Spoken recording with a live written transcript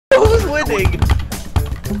winning.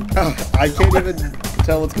 I can't even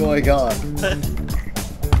tell what's going on.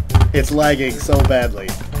 It's lagging so badly.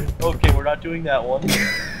 Okay, we're not doing that one.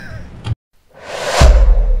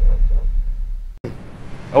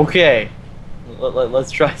 Okay,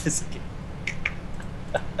 let's try this again.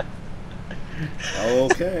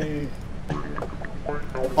 Okay.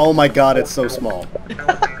 Oh my god, it's so small.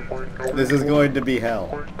 This is going to be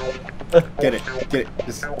hell. Get it, get it.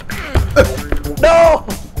 This... No!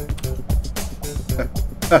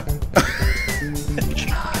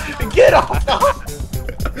 Get off!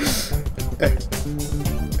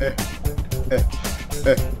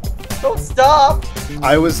 Don't stop!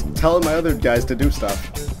 I was telling my other guys to do stuff.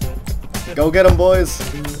 Go get them, boys!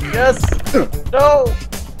 Yes! No!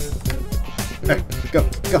 Go,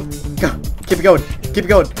 go, go! Keep it going! Keep it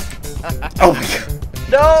going! Oh my god!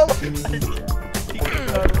 No!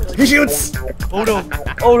 He shoots! Oh no!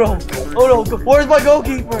 Oh no! Oh no! Where's my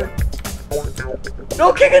goalkeeper?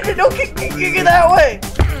 No, kick it! No, kick it that way!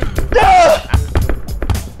 No!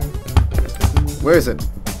 Where is it?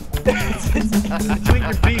 It's between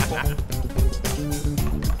your people.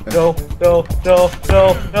 No! No! No!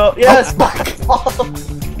 No! No! Yes! Oh,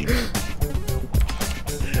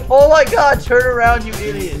 Oh my god! Turn around, you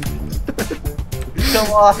idiot!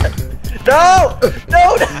 Come on! No!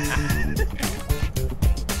 No! No!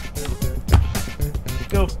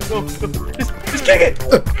 No! No! Just kick it!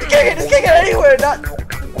 Just kick it! Just kick it anywhere! Not.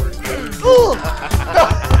 Ooh! No!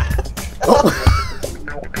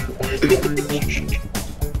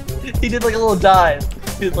 He did like a little dive.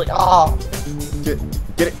 He was like, ah! Get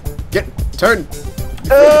it! Get it! Turn!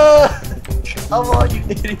 Come on, you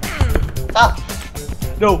idiot! Ah!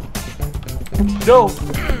 No! No!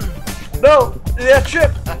 No! Yeah,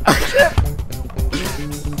 trip! Trip!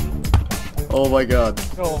 Oh my god.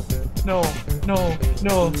 No! No! No!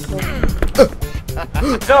 No!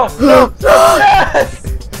 No! No! Yes!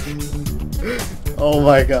 Oh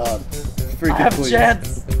my god. Freaking I have a please.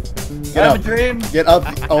 chance! Get I up. have a dream! Get up.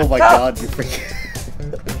 Oh my god, you freaking...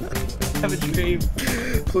 I have a dream.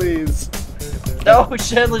 Please. No,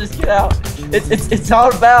 Chandler, just get out. It's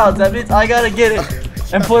out of bounds. That means I gotta get it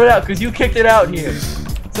and put it out because you kicked it out here.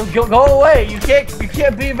 So go away. You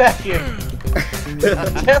can't be back here.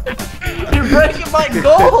 Chandler, you're breaking my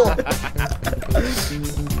goal.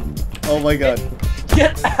 Oh my god.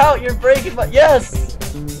 Get out. You're breaking my yes.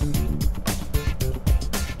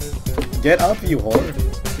 Get up, you whore.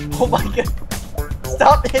 Oh my god.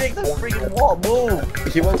 Stop hitting the freaking wall.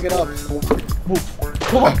 Move. He won't get up. Move.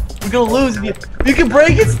 Come on. We're gonna lose if you can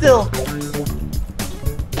break it still.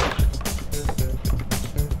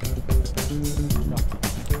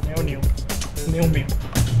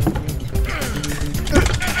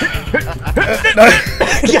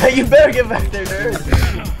 Yeah, you better get back there, nerd.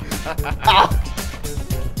 Ah.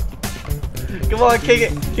 Come on,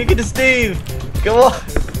 kick it to Steve. Come on.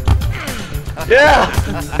 Yeah.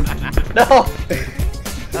 No.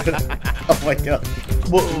 Oh my god.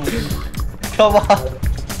 Whoa. Come on.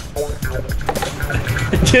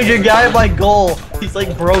 Dude, your guy at my goal, he's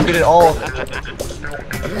like broken it all.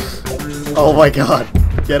 Oh my god.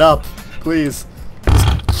 Get up, please.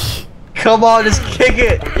 Come on, just kick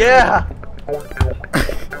it. Yeah.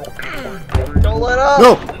 Don't let up.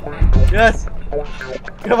 No. Yes.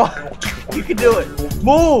 Come on. You can do it.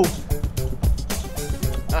 Move.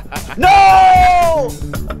 No.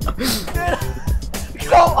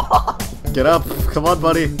 Come on. Get up. Come on,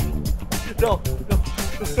 buddy. No. No.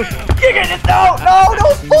 Kick it. No. No.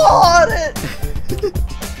 Don't fall on it.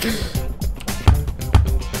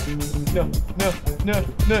 No. No. No.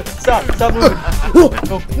 No. Stop. Stop moving. No.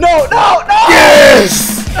 No. No. No.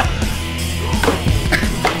 Yes.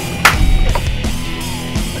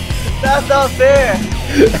 That's not fair!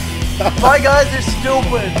 My guys are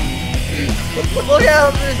stupid! Look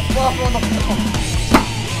at him just flop on the floor!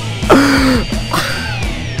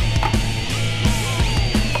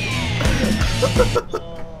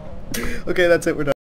 Okay, that's it. We're done.